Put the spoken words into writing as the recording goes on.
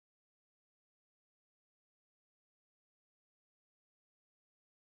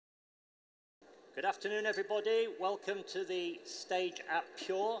Good afternoon, everybody. Welcome to the stage at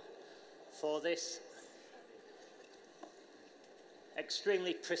Pure for this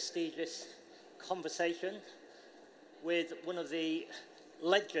extremely prestigious conversation with one of the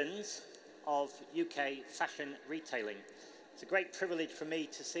legends of UK fashion retailing. It's a great privilege for me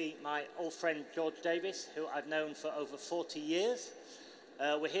to see my old friend George Davies, who I've known for over 40 years.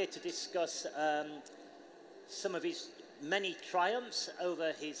 We're here to discuss some of his many triumphs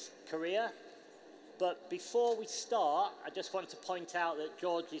over his career. But before we start, I just want to point out that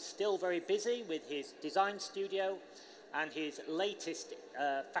George is still very busy with his design studio and his latest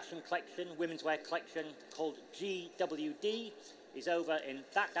fashion collection, women's wear collection called GWD, is over in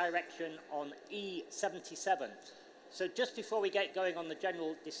that direction on E77. So just before we get going on the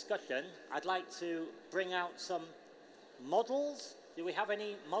general discussion, I'd like to bring out some models. Do we have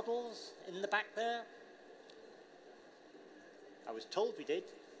any models in the back there? I was told we did.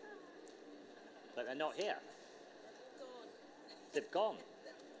 But they're not here. They've gone.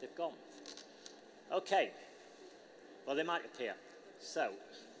 They've gone. Okay. Well, they might appear. So,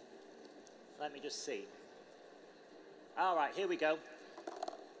 let me just see. All right, here we go.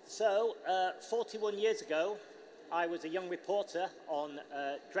 So, 41 years ago, I was a young reporter on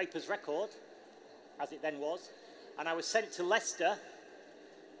Draper's Record, as it then was, and I was sent to Leicester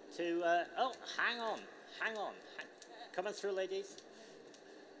to... oh, hang on. Come on through, ladies.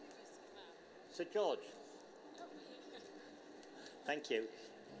 So, George, thank you.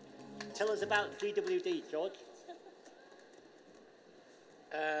 Tell us about GWD, George.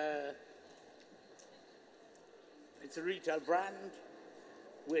 It's a retail brand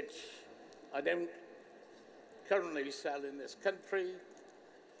which I don't currently sell in this country,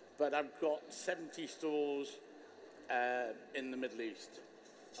 but I've got 70 stores in the Middle East.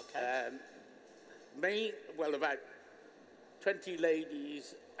 Okay. Well, about 20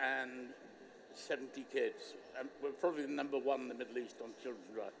 ladies and 70 kids. We're probably the #1 in the Middle East on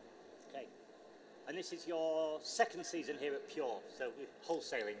children's wear. Okay. And this is your second season here at Pure, so we're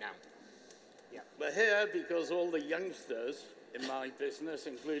wholesaling now. Yeah. We're here because all the youngsters in my business,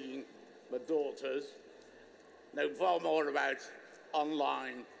 including my daughters, know far more about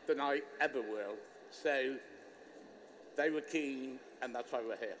online than I ever will. So they were keen, and that's why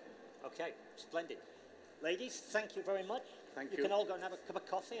we're here. Okay, splendid. Ladies, thank you very much. Thank you. You can all go and have a cup of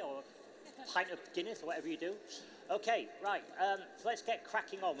coffee or a pint of Guinness or whatever you do. Okay, right, so let's get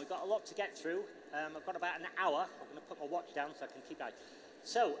cracking on. We've got a lot to get through. I've got about an hour. I'm going to put my watch down so I can keep going.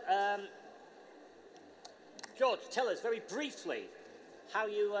 So, George, tell us very briefly how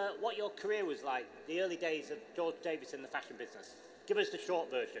you, what your career was like, the early days of George Davies in the fashion business. Give us the short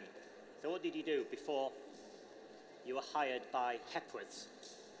version. So what did you do before you were hired by Hepworth's?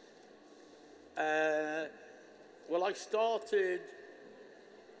 Well,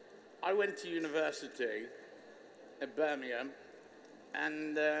 I went to university in Birmingham,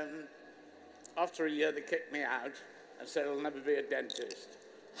 and after a year they kicked me out and said I'll never be a dentist.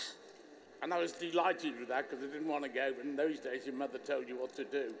 And I was delighted with that because I didn't want to go, but in those days your mother told you what to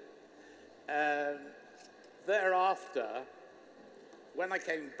do. Thereafter, when I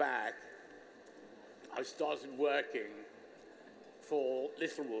came back, I started working for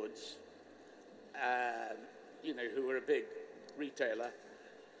Littlewoods, who were a big retailer.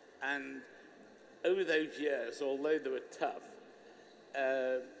 And over those years, although they were tough,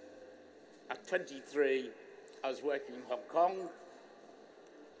 at 23, I was working in Hong Kong.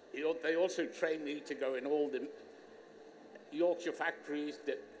 They also trained me to go in all the Yorkshire factories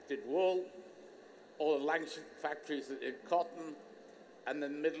that did wool, all the Lancashire factories that did cotton, and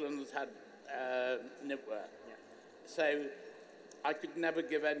then the Midlands had knitwear. Yeah. So I could never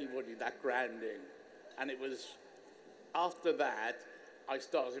give anybody that grounding. And it was after that I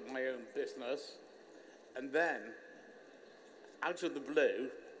started my own business, and then, out of the blue,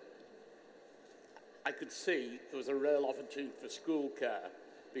 I could see there was a real opportunity for school care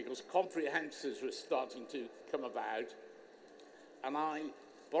because comprehensives were starting to come about, and I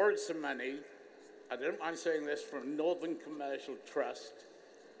borrowed some money, I don't mind saying this, from Northern Commercial Trust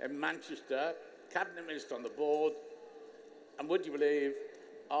in Manchester, cabinet minister on the board, and would you believe,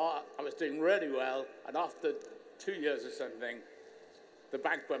 I was doing really well, and after 2 years or something, the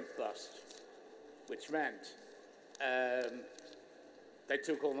bank went bust, which meant they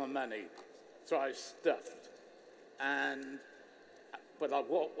took all my money. So I was stuffed. But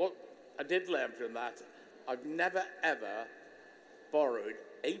what I did learn from that, I've never, ever borrowed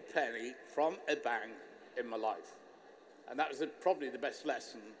a penny from a bank in my life. And that was probably the best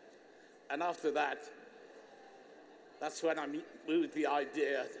lesson. And after that, that's when I moved the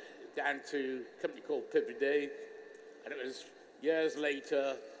idea down to a company called PPD, and it was years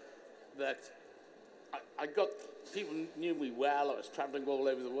later that I got, people knew me well, I was traveling all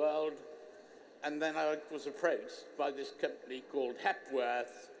over the world, and then I was approached by this company called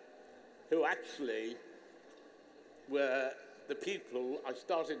Hepworth, who actually were the people, I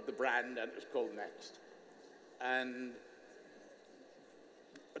started the brand and it was called Next. And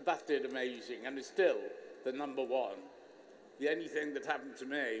that did amazing, and it's still the number one. The only thing that happened to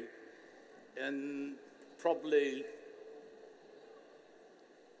me, in probably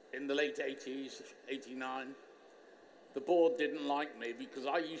in the late 80s, 89, the board didn't like me because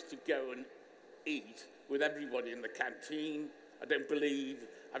I used to go and eat with everybody in the canteen.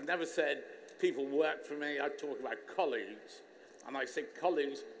 I've never said people work for me, I talk about colleagues. And I say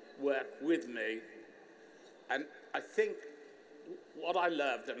colleagues work with me. And I think what I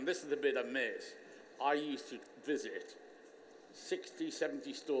loved, and this is the bit I miss, I used to visit 60,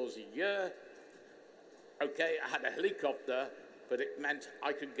 70 stores a year. Okay, I had a helicopter, but it meant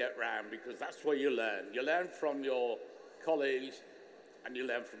I could get round because that's where you learn. You learn from your colleagues and you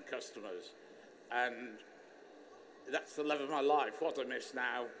learn from customers. And that's the love of my life. What I miss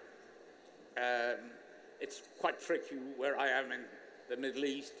now, it's quite tricky where I am in the Middle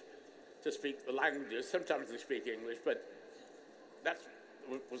East to speak the languages. Sometimes they speak English, but that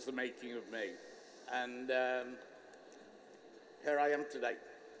was the making of me. And here I am today.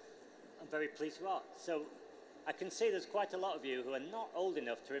 I'm very pleased you are. So I can see there's quite a lot of you who are not old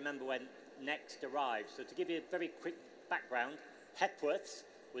enough to remember when Next arrived. So to give you a very quick background, Hepworth's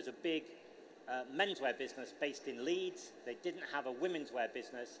was a big menswear business based in Leeds. They didn't have a women's wear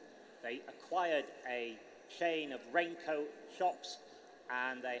business. They acquired a chain of raincoat shops,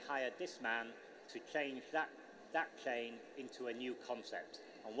 and they hired this man to change that chain into a new concept.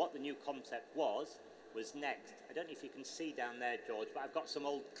 And what the new concept was Next. I don't know if you can see down there, George, but I've got some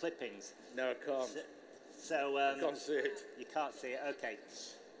old clippings. No, I can't. So I can't see it. You can't see it, okay.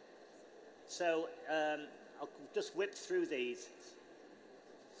 So I'll just whip through these.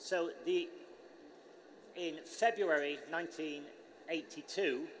 So in February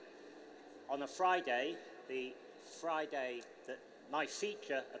 1982, on a Friday, the Friday that my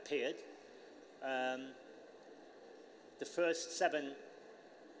feature appeared, the first 7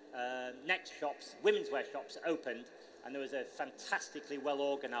 Next shops, women's wear shops, opened, and there was a fantastically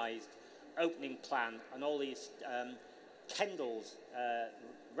well-organised opening plan, and all these Kendall's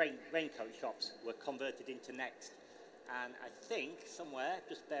raincoat shops were converted into Next. And I think somewhere,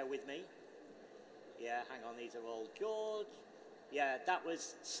 just bear with me. Yeah, hang on, these are all George. Yeah, that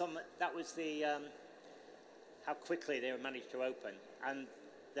was the how quickly they managed to open, and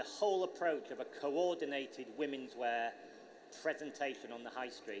the whole approach of a coordinated women's wear presentation on the high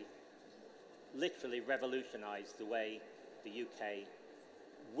street literally revolutionised the way the UK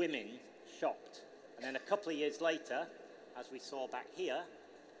women shopped. And then a couple of years later, as we saw back here,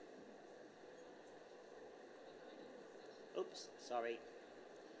 oops, sorry,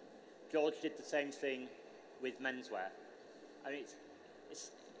 George did the same thing with menswear. I mean,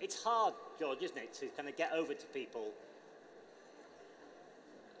 it's hard, George, isn't it, to kind of get over to people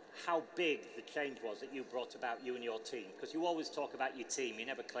how big the change was that you brought about, you and your team. Because you always talk about your team, you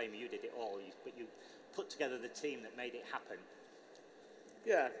never claim you did it all, but you put together the team that made it happen.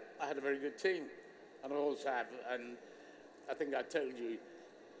 Yeah, I had a very good team, and I always have. And I think I told you,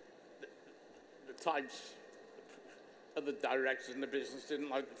 the types of the directors in the business didn't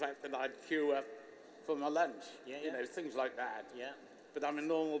like the fact that I'd queue up for my lunch. Yeah, yeah. You know, things like that. Yeah. But I'm a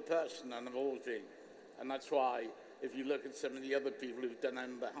normal person, and I've always been. And that's why, if you look at some of the other people who've done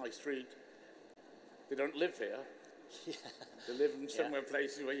on the high street, they don't live here. Yeah. They live in somewhere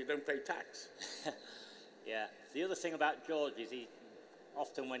places where you don't pay tax. Yeah. The other thing about George is he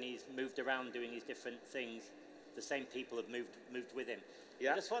often, when he's moved around doing his different things, the same people have moved with him.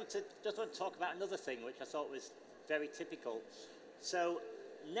 Yeah. I just want to talk about another thing which I thought was very typical. So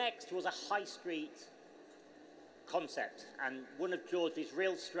Next was a high street concept, and one of George's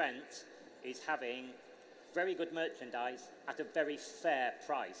real strengths is having very good merchandise at a very fair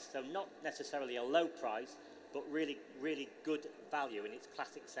price. So not necessarily a low price, but really, really good value in its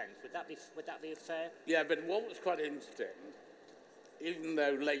classic sense. Would that be fair? Yeah, but what was quite interesting, even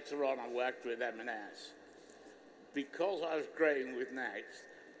though later on I worked with M&S, because I was growing with Next,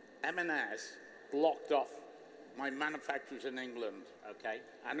 M&S blocked off my manufacturers in England. Okay.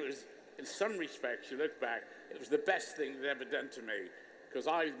 And it was, in some respects, you look back, it was the best thing they'd ever done to me, because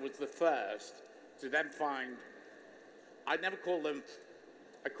I was the first to then find, I never call them,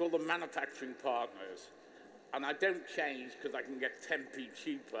 I call them manufacturing partners. And I don't change because I can get 10p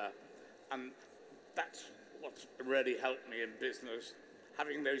cheaper. And that's what's really helped me in business,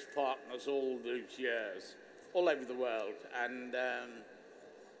 having those partners all those years, all over the world. And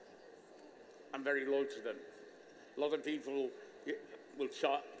I'm very loyal to them. A lot of people will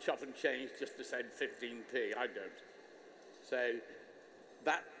chop and change just to send 15p. I don't. So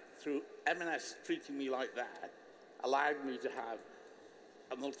that, through M&S treating me like that, allowed me to have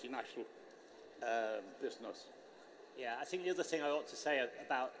a multinational business. Yeah, I think the other thing I ought to say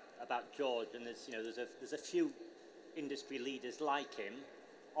about George, and there's a few industry leaders like him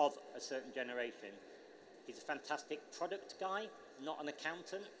of a certain generation. He's a fantastic product guy, not an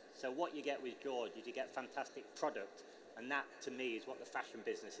accountant. So what you get with George is you get fantastic product, and that to me is what the fashion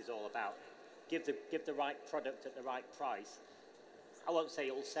business is all about. Give the right product at the right price. I won't say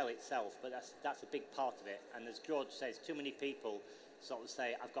it will sell itself, but that's a big part of it. And as George says, too many people sort of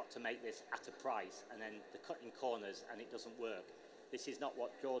say, I've got to make this at a price, and then they're cutting corners and it doesn't work. This is not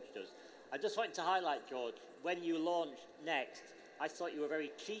what George does. I just wanted to highlight, George, when you launched Next, I thought you were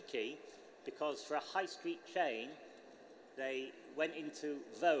very cheeky, because for a high street chain, they went into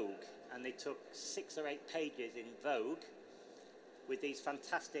Vogue and they took 6 or 8 pages in Vogue with these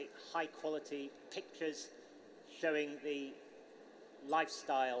fantastic high quality pictures showing the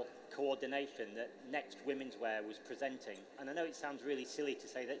lifestyle coordination that Next Women's Wear was presenting. And I know it sounds really silly to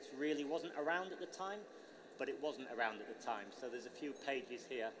say that it really wasn't around at the time, but it wasn't around at the time. So there's a few pages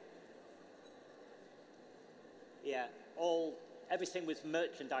here. Yeah, everything was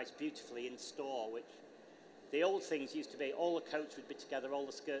merchandised beautifully in store, which the old things used to be, all the coats would be together, all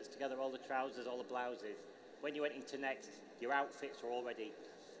the skirts together, all the trousers, all the blouses. When you went into Next, your outfits were already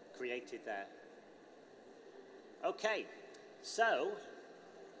created there. Okay, so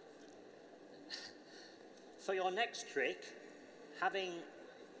for your next trick, having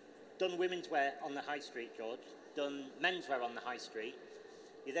done women's wear on the high street, George, done menswear on the high street,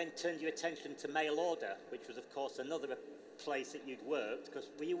 you then turned your attention to mail order, which was, of course, another place that you'd worked, because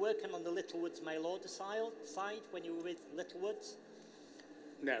were you working on the Littlewoods mail order side when you were with Littlewoods?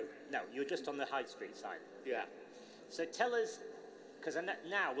 No. No, you were just on the high street side. Yeah. So tell us, because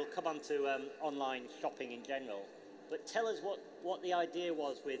now we'll come on to online shopping in general, but tell us what the idea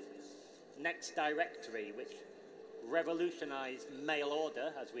was with Next Directory, which revolutionised mail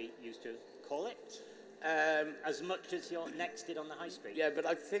order, as we used to call it, as much as your Next did on the high street. Yeah, but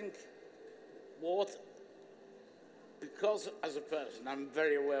I think because as a person I'm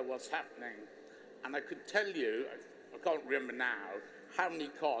very aware of what's happening, and I could tell you, I can't remember now, how many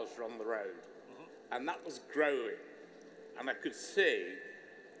cars were on the road, and that was growing, and I could see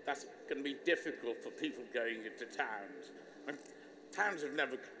that's going to be difficult for people going into towns. And towns have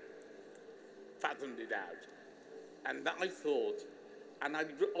never fathomed it out, and I thought, and I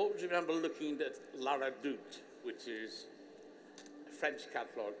always remember looking at La Redoute, which is a French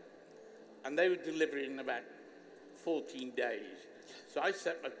catalogue, and they were delivering in about 14 days. So I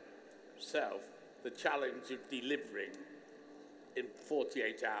set myself the challenge of delivering in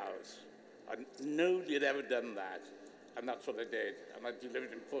 48 hours. And nobody had ever done that, and that's what I did. And I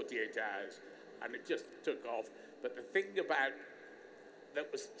delivered in 48 hours, and it just took off. But the thing about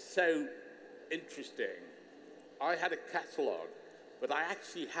that was so interesting, I had a catalogue, but I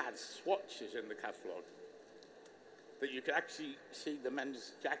actually had swatches in the catalogue that you could actually see the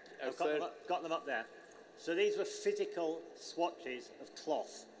men's jacket. I've got them up there. So these were physical swatches of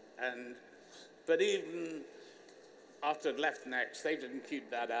cloth. But even after I'd left Next, they didn't keep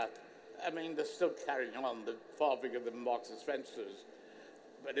that up. I mean, they're still carrying on. They're far bigger than Marks and Spencer's.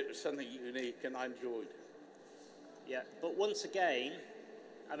 But it was something unique, and I enjoyed. Yeah, but once again,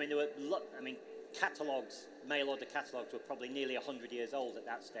 I mean, there were catalogues, mail order catalogues were probably nearly 100 years old at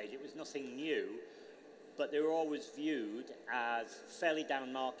that stage. It was nothing new, but they were always viewed as fairly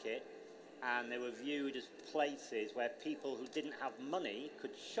down market, and they were viewed as places where people who didn't have money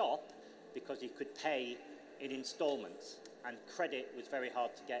could shop because you could pay in installments, and credit was very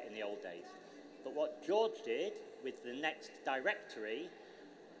hard to get in the old days. But what George did with the Next Directory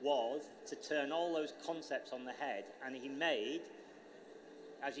was to turn all those concepts on the head, and he made,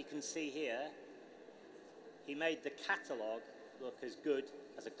 as you can see here, he made the catalogue look as good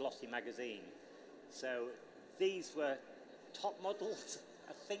as a glossy magazine. So these were top models.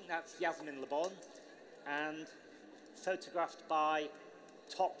 I think that's Yasmin Le Bon, and photographed by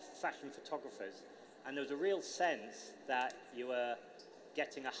top fashion photographers. And there was a real sense that you were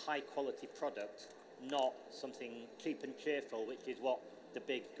getting a high quality product, not something cheap and cheerful, which is what the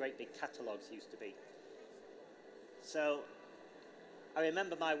great big catalogues used to be. So I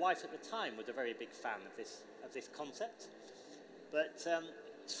remember my wife at the time was a very big fan of this concept. But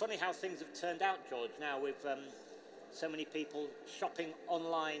it's funny how things have turned out, George, now with so many people shopping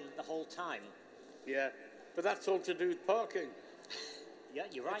online the whole time. Yeah, but that's all to do with parking. Yeah,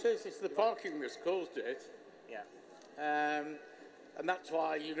 you're right. It's the parking that's caused it. Yeah. And that's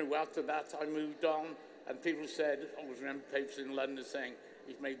why, you know, after that I moved on, and people said, I always remember papers in London saying,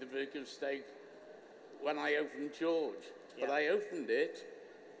 he's made the big mistake when I opened George. Yeah. But I opened it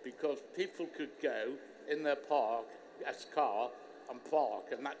because people could go in their car and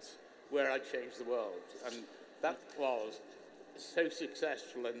park, and that's where I changed the world. And that was so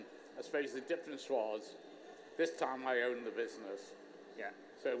successful, and I suppose the difference was, this time I owned the business. Yeah.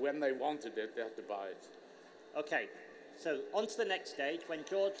 So when they wanted it, they had to buy it. Okay, so on to the next stage. When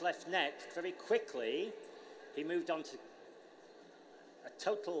George left Next, very quickly, he moved on to a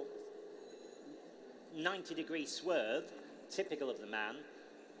total 90-degree swerve, typical of the man,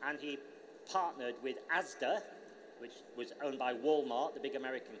 and he partnered with Asda, which was owned by Walmart, the big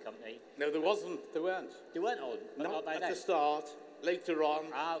American company. No, there wasn't. There weren't. They weren't owned, not by at then. the start. Later on.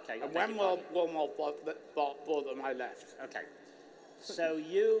 Ah, okay. And when Walmart bought them, I left. Okay. So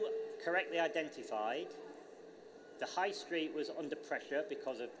you correctly identified the high street was under pressure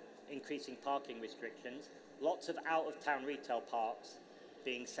because of increasing parking restrictions. Lots of out-of-town retail parks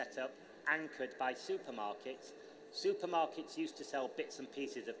being set up, anchored by supermarkets. Supermarkets used to sell bits and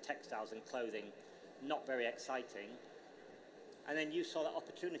pieces of textiles and clothing, not very exciting. And then you saw that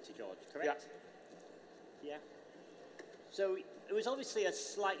opportunity, George, correct? Yeah. So it was obviously a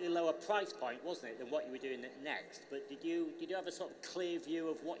slightly lower price point, wasn't it, than what you were doing at Next? But did you have a sort of clear view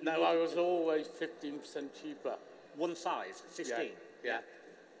of what you No, I was always 15% cheaper. 15? Yeah.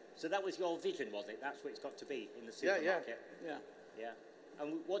 So that was your vision, was it? That's what it's got to be in the supermarket? Yeah.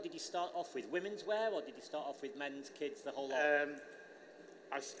 And what did you start off with? Women's wear, or did you start off with men's, kids, the whole lot?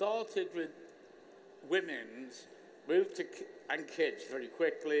 I started with women's, moved to and kids very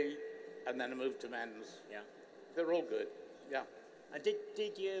quickly, and then I moved to men's. Yeah. They're all good. Yeah. And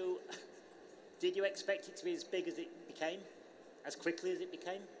did you expect it to be as big as it became, as quickly as it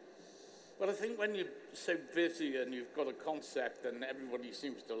became? Well, I think when you're so busy and you've got a concept and everybody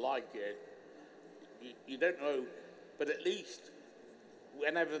seems to like it, you don't know, but at least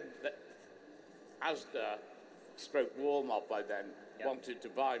whenever Asda stroke Walmart by then wanted to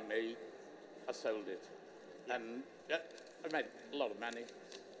buy me, I sold it. Yeah. And I made a lot of money.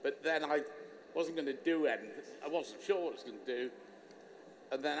 But then I wasn't going to do anything. I wasn't sure what I was going to do.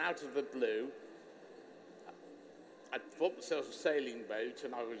 And then out of the blue, I bought myself a sailing boat,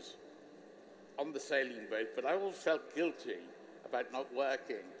 and I was on the sailing boat, but I always felt guilty about not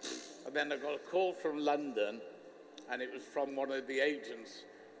working. And then I got a call from London, and it was from one of the agents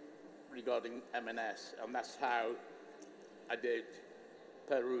regarding M&S, and that's how I did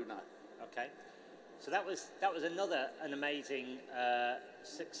Peruna. Okay. So that was an amazing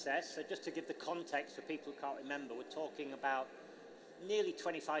success. So just to give the context for people who can't remember, we're talking about nearly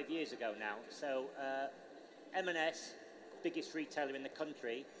 25 years ago now. So M&S, biggest retailer in the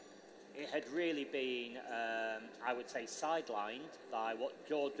country, it had really been, I would say, sidelined by what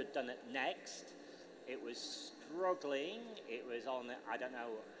George had done at Next. It was struggling. It was on, I don't know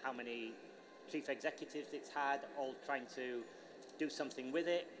how many chief executives it's had, all trying to do something with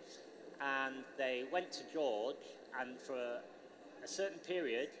it. And they went to George, and for a certain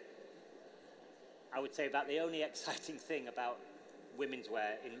period, I would say about the only exciting thing about women's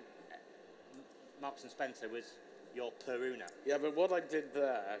wear in Marks and Spencer was your Peruna. Yeah, but what I did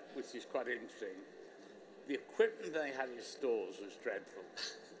there, which is quite interesting, the equipment they had in stores was dreadful.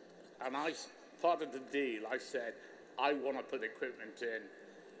 And part of the deal, I said, I want to put equipment in.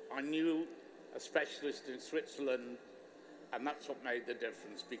 I knew a specialist in Switzerland, and that's what made the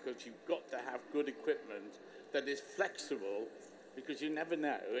difference, because you've got to have good equipment that is flexible, because you never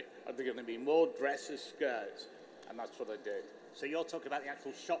know, are there going to be more dresses, skirts? And that's what I did. So you're talking about the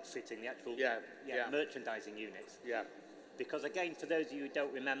actual shop fitting, the actual merchandising units. Yeah. Because again, for those of you who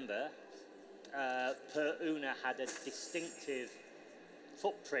don't remember, Peruna had a distinctive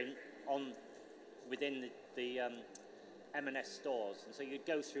footprint within the M&S stores. And so you'd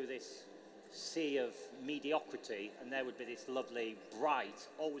go through this sea of mediocrity, and there would be this lovely,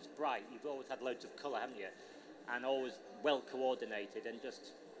 always bright. You've always had loads of colour, haven't you? And always well coordinated and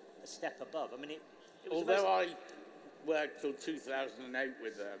just a step above. I mean, it was although I worked till 2008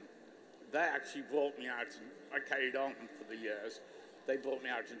 with them, they actually bought me out, and I carried on for the years. They bought me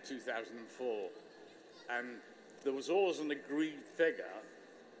out in 2004. And there was always an agreed figure,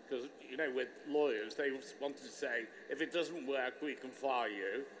 because, you know, with lawyers, they wanted to say, if it doesn't work, we can fire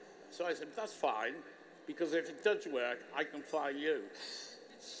you. So I said, that's fine, because if it does work, I can fire you.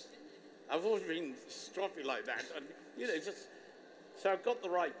 I've always been stroppy like that. And, you know, so I got the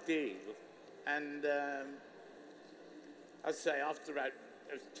right deal. And I'd say after about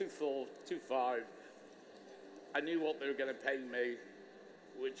 2.4, 2.5, I knew what they were going to pay me,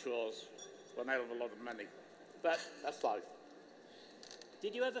 which was one hell of a lot of money. But that's life.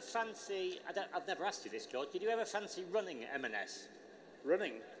 Did you ever fancy, I've never asked you this, George, did you ever fancy running M&S?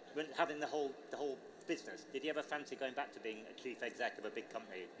 Running? Having the whole business. Did you ever fancy going back to being a chief exec of a big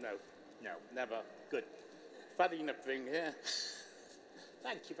company? No. No. Never. Good. Funny enough being here.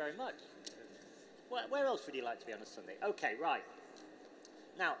 Thank you very much. Where else would you like to be on a Sunday? Okay, right.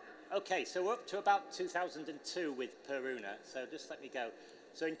 Now, okay, so we're up to about 2002 with Peruna, so just let me go.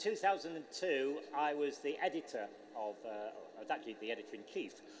 So in 2002, I was the editor of, I was actually the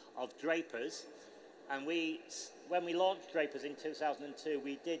editor-in-chief of Drapers, and when we launched Drapers in 2002,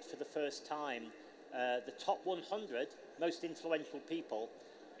 we did for the first time the top 100 most influential people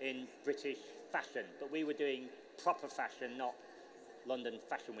in British fashion, but we were doing proper fashion, not London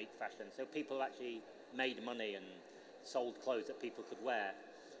Fashion Week fashion. So people who actually made money and sold clothes that people could wear.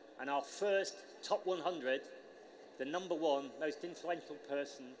 And our first top 100, the number one most influential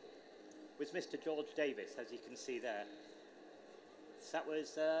person was Mr. George Davies, as you can see there. So that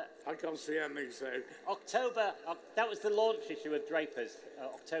was... I can't see anything, so... October, that was the launch issue of Drapers,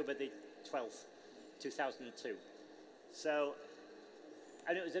 October the 12th, 2002. So,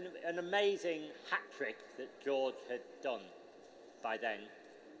 and it was an amazing hat trick that George had done by then.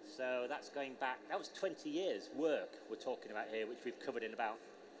 So that's going back, that was 20 years work we're talking about here, which we've covered in about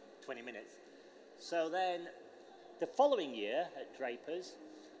 20 minutes. So then, the following year at Drapers,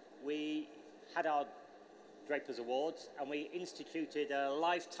 we had our Drapers Awards, and we instituted a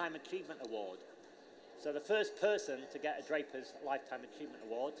Lifetime Achievement Award. So the first person to get a Drapers Lifetime Achievement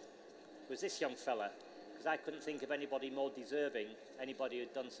Award was this young fella, because I couldn't think of anybody more deserving, anybody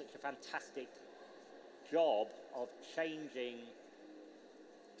who'd done such a fantastic job of changing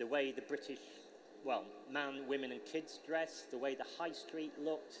the way the British, well, man, women and kids dressed, the way the high street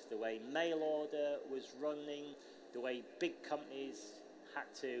looked, the way mail order was running, the way big companies had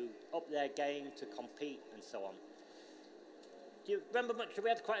to up their game to compete and so on. Do you remember much? We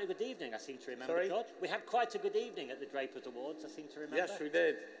had quite a good evening, I seem to remember, Sorry? George. We had quite a good evening at the Drapers Awards, I seem to remember. Yes, we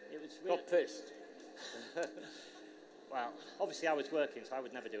did. It was really... Got pissed. Well, obviously I was working, so I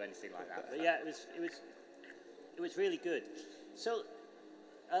would never do anything like that. But yeah, it was really good. So,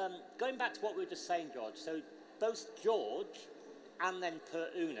 going back to what we were just saying, George, so both George and then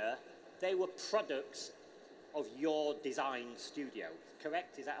Peruna, they were products of your design studio,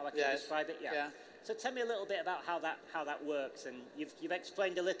 correct? Is that how I can describe it? Yeah. So tell me a little bit about how that works, and you've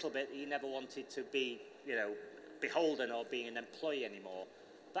explained a little bit that you never wanted to be, you know, beholden or being an employee anymore.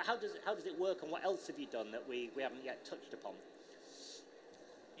 But how does it work, and what else have you done that we haven't yet touched upon?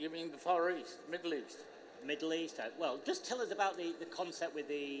 You mean the Far East, Middle East? Middle East. Well, just tell us about the concept with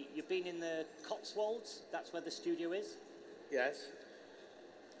you've been in the Cotswolds. That's where the studio is. Yes.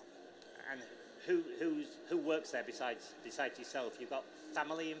 And who works there besides yourself? You've got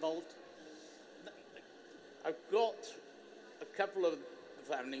family involved? I've got a couple of the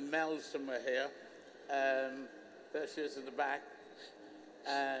family. Mel's somewhere here. There she is at the back.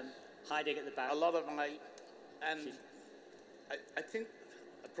 Hiding at the back. A lot of and I think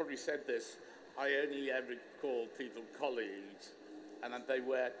I probably said this. I only ever call people colleagues, and they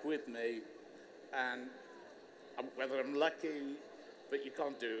work with me, and whether I'm lucky, but you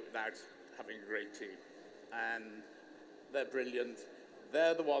can't do it without having a great team, and they're brilliant.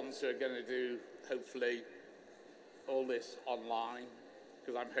 They're the ones who are going to do, hopefully, all this online,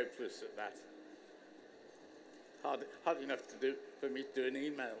 because I'm hopeless at that. Hard enough to do for me to do an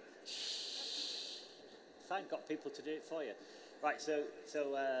email. Fine, got people to do it for you. Right, so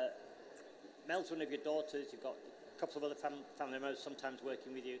Mel's one of your daughters. You've got a couple of other family members sometimes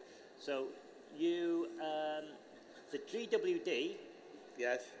working with you. So you, the GWD,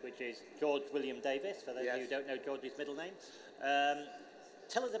 yes, which is George William Davies, for those of you who don't know George's middle name.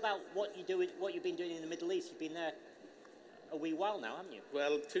 Tell us about what you've been doing in the Middle East. You've been there a wee while now, haven't you?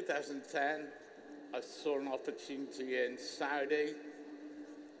 Well, 2010, I saw an opportunity in Saudi,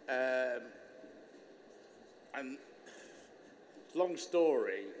 and long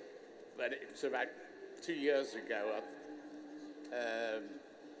story, but it was about 2 years ago.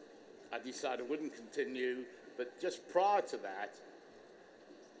 I decided I wouldn't continue, but just prior to that,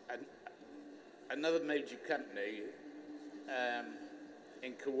 another major company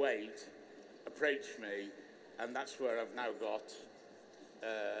in Kuwait approached me, and that's where I've now got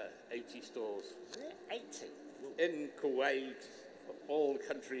 80 stores. 80? In Kuwait, all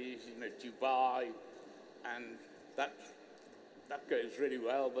countries, you know, Dubai, and that goes really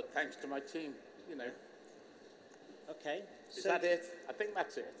well, but thanks to my team, you know. Okay. Is that it? I think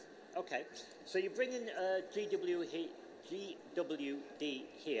that's it. Okay. So you bring in GWD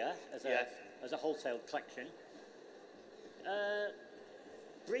here as a wholesale collection.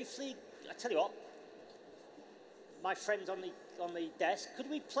 Briefly, I tell you what, my friends on the desk, could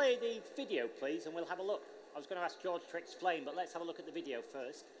we play the video, please, and we'll have a look. I was going to ask George to explain, but let's have a look at the video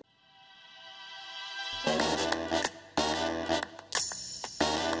first.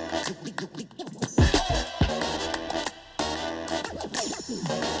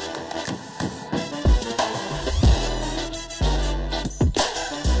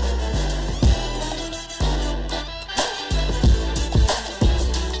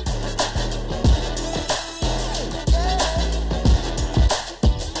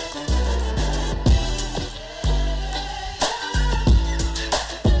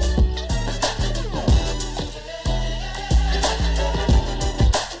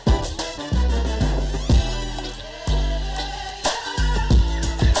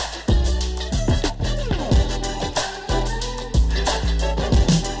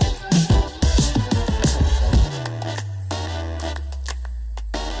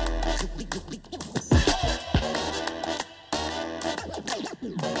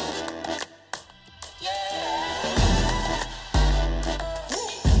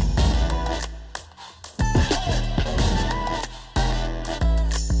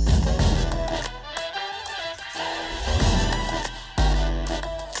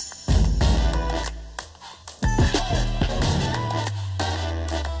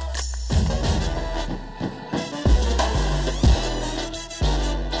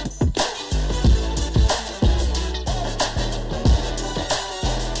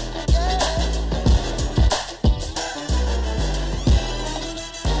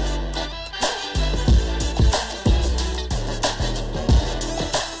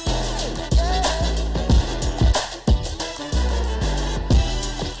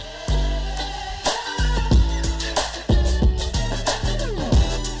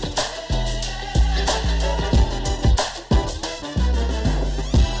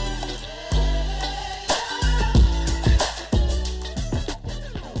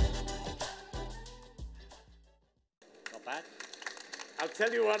 I'll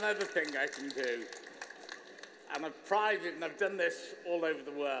tell you one other thing I can do, and I've tried it, and I've done this all over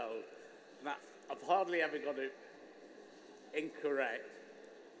the world, and I've hardly ever got it incorrect.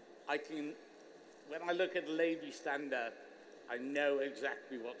 When I look at a lady stand up, I know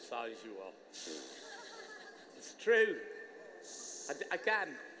exactly what size you are. It's true. I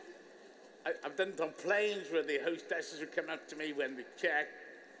can. I've done it on planes where the hostesses would come up to me when they check.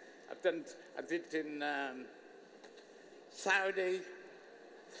 I did it in Saudi,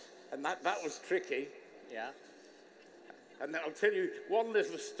 and that was tricky. Yeah. And I'll tell you one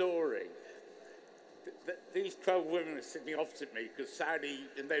little story. These 12 women were sitting opposite me because Saudi,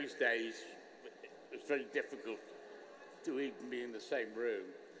 in those days, it was very difficult to even be in the same room.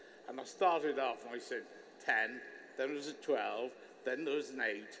 And I started off and I said 10, then there was a 12, then there was an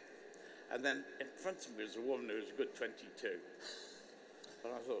 8, and then in front of me was a woman who was a good 22.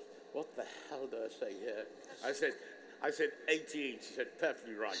 And I thought, what the hell do I say here? I said 18. She said,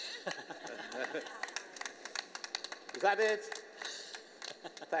 perfectly right. Is that it?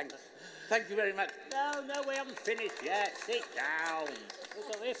 Thanks. Thank you very much. No, we haven't finished yet. Sit down. We've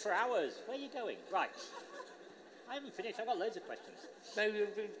got here for hours. Where are you going? Right. I haven't finished. I've got loads of questions. No, you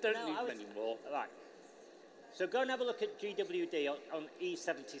don't need many more. Right. So go and have a look at GWD on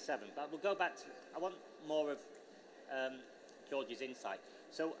E77. But we'll go back to, I want more of George's insight.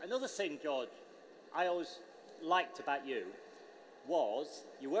 So another thing, George, I always liked about you was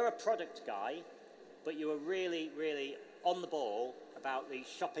you were a product guy, but you were really, really on the ball about the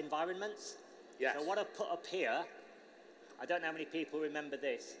shop environments. Yes. So what I've put up here, I don't know how many people remember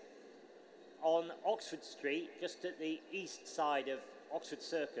this, on Oxford Street, just at the east side of Oxford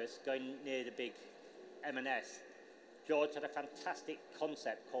Circus, going near the big M&S, George had a fantastic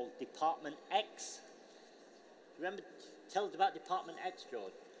concept called Department X. Remember, tell us about Department X,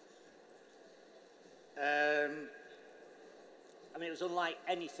 George. I mean, it was unlike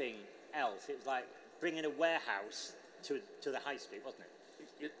anything else. It was like bringing a warehouse to the high street, wasn't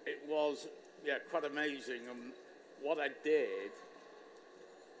it? It was, yeah, quite amazing. What I did,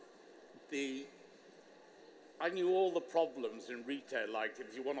 I knew all the problems in retail, like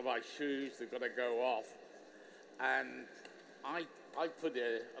if you want to buy shoes, they've got to go off. And I put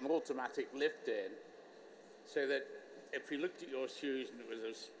an automatic lift in so that if you looked at your shoes and it was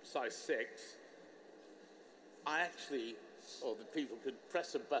a size 6, the people could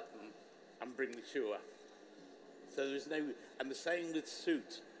press a button and bring the shoe up. So there was no, and the same with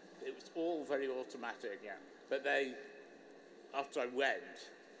suits. It was all very automatic. Yeah. But after I went,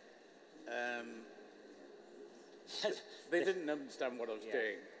 they didn't understand what I was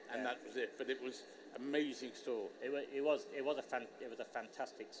doing, and that was it. But it was amazing store. It was a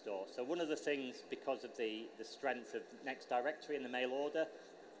fantastic store. So one of the things, because of the strength of Next Directory and the mail order,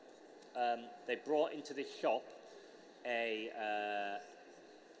 they brought into this shop a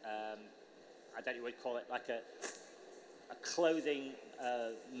I don't know what you call it, like a clothing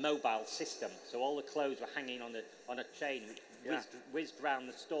mobile system. So all the clothes were hanging on a chain, which whizzed around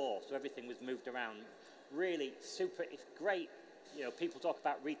the store. So everything was moved around. Really super. It's great. You know, people talk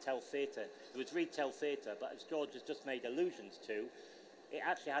about retail theatre. It was retail theatre, but as George has just made allusions to, it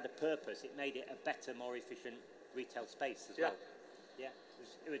actually had a purpose. It made it a better, more efficient retail space as well. Yeah,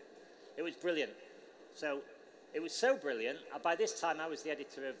 it was brilliant. So it was so brilliant. By this time, I was the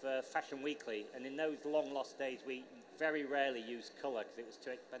editor of Fashion Weekly, and in those long-lost days, we very rarely used colour because it was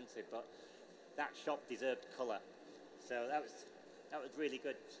too expensive. But that shop deserved colour, so that was really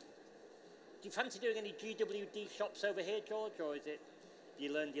good. Do you fancy doing any GWD shops over here, George, or is it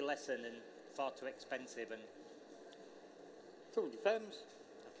you learned your lesson and far too expensive? And it all depends.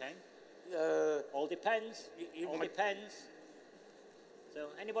 Okay. All depends. All depends. So,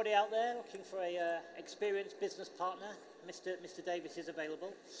 anybody out there looking for a experienced business partner? Mr. Davies is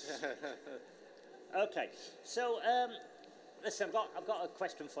available. Okay. So, listen, I've got a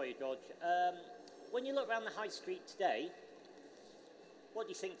question for you, George. When you look around the high street today, what do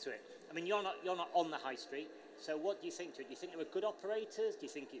you think to it? I mean, you're not on the high street, so what do you think to it? Do you think they were good operators? Do you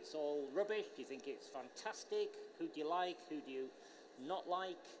think it's all rubbish? Do you think it's fantastic? Who do you like? Who do you not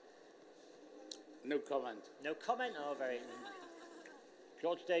like? No comment. No comment? Oh, very...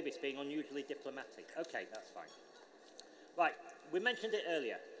 George Davies being unusually diplomatic. Okay, that's fine. Right, we mentioned it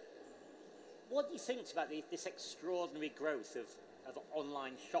earlier. What do you think about this extraordinary growth of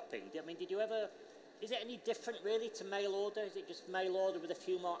online shopping? I mean, did you ever... Is it any different, really, to mail order? Is it just mail order with a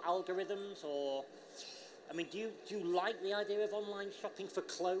few more algorithms? Or, I mean, do you like the idea of online shopping for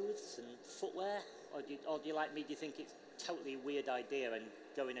clothes and footwear? Or do you like me, do you think it's a totally weird idea and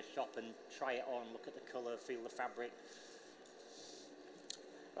go in a shop and try it on, look at the colour, feel the fabric?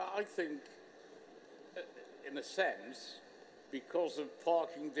 I think, in a sense, because of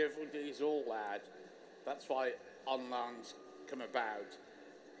parking difficulties, all that, that's why online's come about.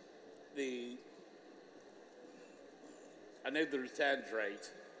 I know the returns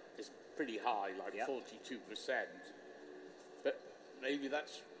rate is pretty high, like 42%, but maybe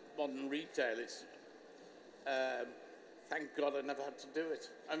that's modern retail. It's thank God I never had to do it.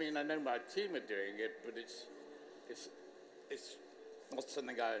 I mean, I know my team are doing it, but it's not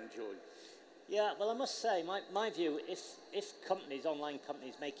something I enjoy. Yeah, well, I must say, my view, if companies, online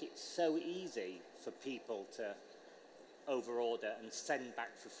companies, make it so easy for people to overorder and send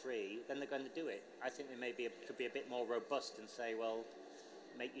back for free, then they're going to do it. I think they should be a bit more robust and say, well,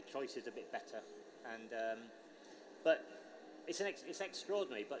 make your choices a bit better. And but it's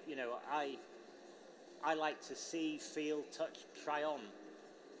extraordinary. But you know, I like to see, feel, touch, try on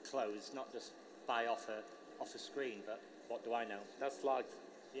clothes, not just buy off a screen. But what do I know? That's life.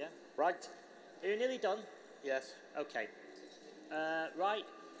 Yeah. Right. Are you nearly done? Yes. Okay. Right.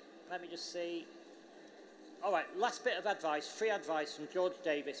 Let me just see. All right, last bit of advice, free advice from George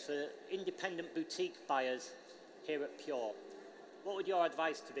Davies for independent boutique buyers here at Pure. What would your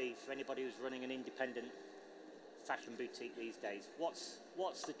advice to be for anybody who's running an independent fashion boutique these days? What's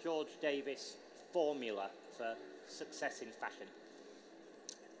the George Davies formula for success in fashion?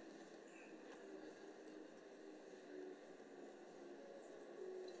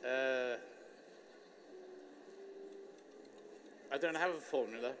 I don't have a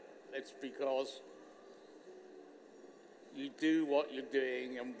formula. It's because you do what you're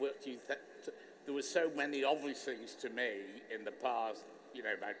doing and what you there were so many obvious things to me in the past, you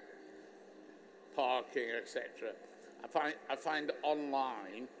know, about parking, etc. I find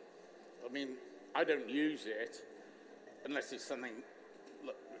online, I mean, I don't use it unless it's something,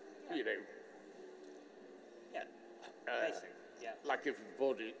 you know, basic. Yeah. Like if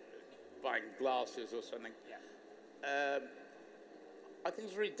you're buying glasses or something. Yeah. I think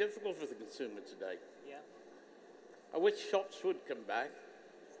it's really difficult for the consumer today. Yeah. I wish shops would come back.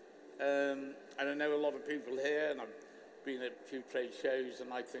 And I know a lot of people here, and I've been at a few trade shows,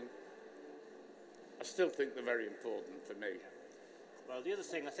 and I still think they're very important for me. Well, the other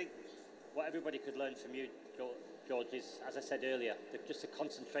thing, I think what everybody could learn from you, George, is, as I said earlier, just a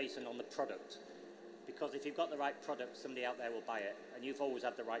concentration on the product. Because if you've got the right product, somebody out there will buy it. And you've always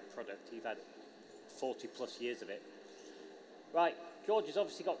had the right product. You've had 40 plus years of it. Right, George has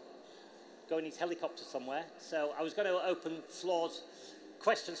obviously got going his helicopter somewhere. So I was going to open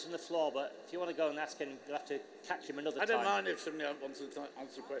questions from the floor, but if you want to go and ask him, you'll have to catch him another time. I don't mind if somebody wants to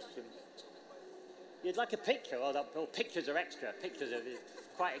answer questions. You'd like a picture? Well, pictures are extra. Pictures are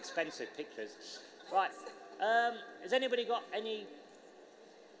quite expensive pictures. Right. Has anybody got any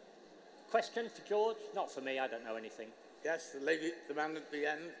question for George? Not for me, I don't know anything. Yes, the lady, the man at the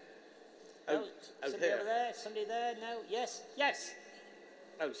end. Oh, somebody over there, somebody there, no? Yes, yes.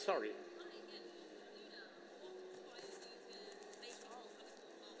 Oh, sorry.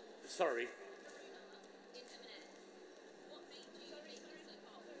 Sorry.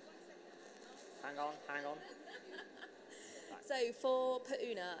 Hang on, hang on. So for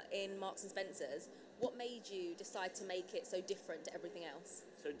Pa'una in Marks and Spencer's, what made you decide to make it so different to everything else?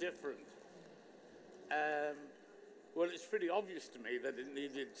 So different. Well, it's pretty obvious to me that it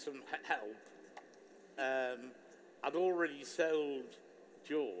needed some help. I'd already sold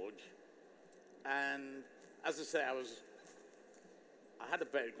George, and as I say, I had a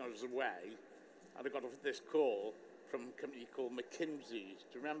break when I was away, and I got this call from a company called McKinsey's.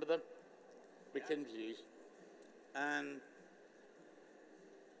 Do you remember them? Yeah. McKinsey's. And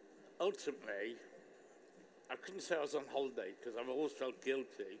ultimately, I couldn't say I was on holiday because I've always felt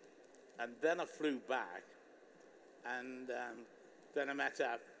guilty. And then I flew back, and then I met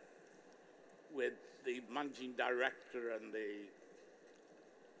up with the managing director and the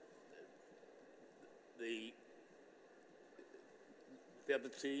other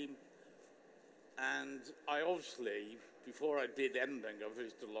team. And I obviously, before I did anything, I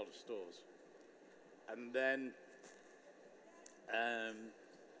visited a lot of stores. And then,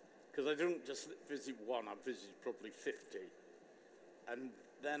 because I didn't just visit one, I visited probably 50. And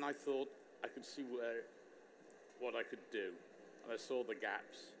then I thought I could see what I could do. And I saw the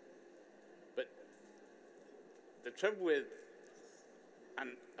gaps. But the trouble with,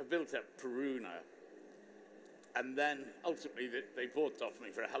 and I built up Pa'una, and then ultimately they bought it off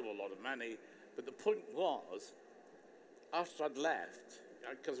me for a hell of a lot of money. But the point was, after I'd left,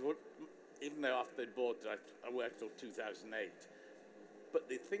 because even though after they'd bought it, I worked till 2008. But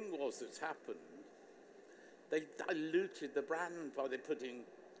the thing was that's happened, they diluted the brand by putting,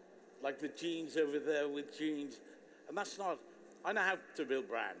 like, the jeans over there with jeans. And that's not, I know how to build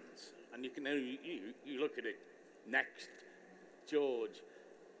brands. And you can you look at it, Next, George,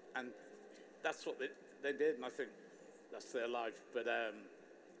 and that's what they did. And I think that's their life. But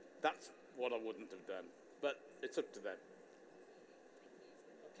that's what I wouldn't have done. But it's up to them.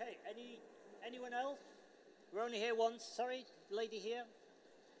 Okay, anyone else? We're only here once. Sorry, lady here.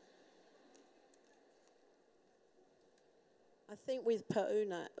 I think with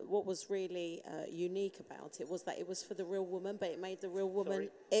Pa'una, what was really unique about it was that it was for the real woman, but it made the real woman. Sorry?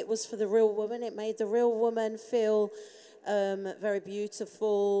 It was for the real woman. It made the real woman feel very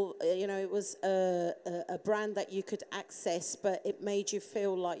beautiful. You know, it was a brand that you could access, but it made you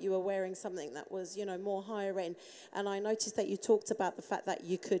feel like you were wearing something that was, you know, more higher end. And I noticed that you talked about the fact that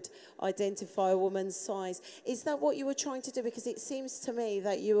you could identify a woman's size. Is that what you were trying to do? Because it seems to me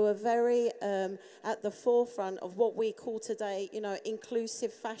that you were very at the forefront of what we call today, you know,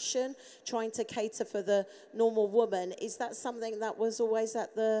 inclusive fashion, trying to cater for the normal woman. Is that something that was always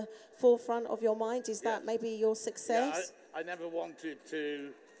at the forefront of your mind? Is that maybe your success? Yeah, I never wanted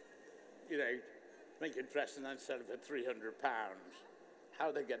to, you know, make a dress and then sell it for £300.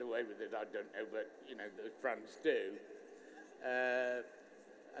 How they get away with it, I don't know, but, you know, the brands do.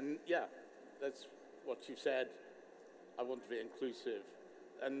 And, yeah, that's what you said. I want to be inclusive.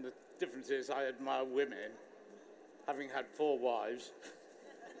 And the difference is I admire women, having had 4 wives,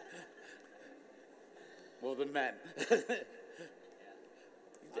 more than men.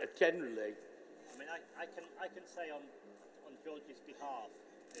 Generally. I mean, I can say on George's behalf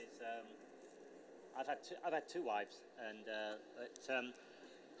is I've had 2 wives, and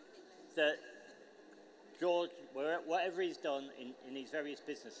that George, whatever he's done in these various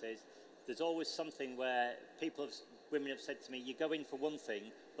businesses, there's always something where women have said to me, you go in for one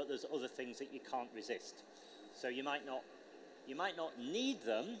thing, but there's other things that you can't resist. So you might not need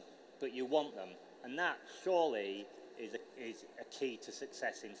them, but you want them, and that surely is a key to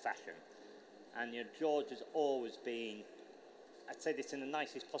success in fashion. And, you know, George has always been, I'd say this in the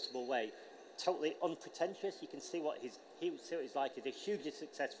nicest possible way, totally unpretentious. You can see what he's like. He's a hugely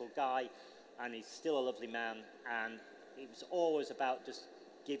successful guy, and he's still a lovely man. And it was always about just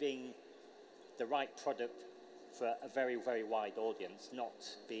giving the right product for a very, very wide audience,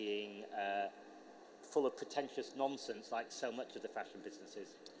 not being full of pretentious nonsense like so much of the fashion businesses.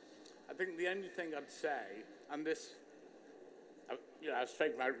 I think the only thing I'd say, and this, you know, I was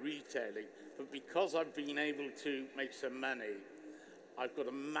talking about retailing, but because I've been able to make some money, I've got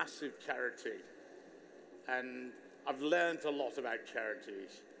a massive charity, and I've learned a lot about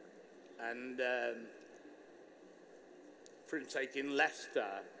charities. And for instance, in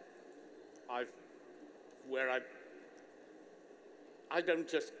Leicester, I don't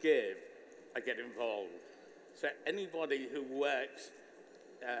just give, I get involved. So anybody who works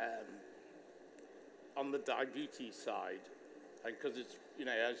on the diabetes side, and because it's, you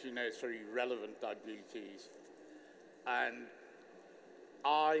know, as you know, it's very relevant, diabetes. And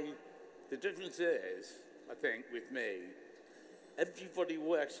the difference is, I think, with me, everybody who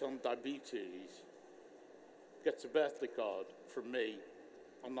works on diabetes gets a birthday card from me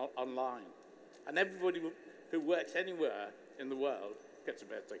online. And everybody who works anywhere in the world gets a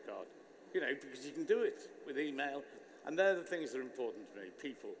birthday card. You know, because you can do it with email. And they're the things that are important to me,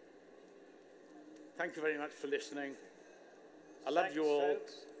 people. Thank you very much for listening. I love you all,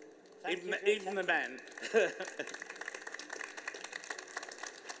 even the men.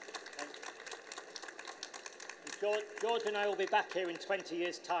 George and I will be back here in 20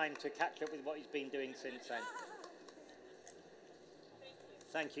 years' time to catch up with what he's been doing since then.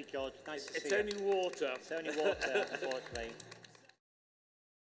 Thank you, George. Nice to see you. It's only water. It's only water, unfortunately.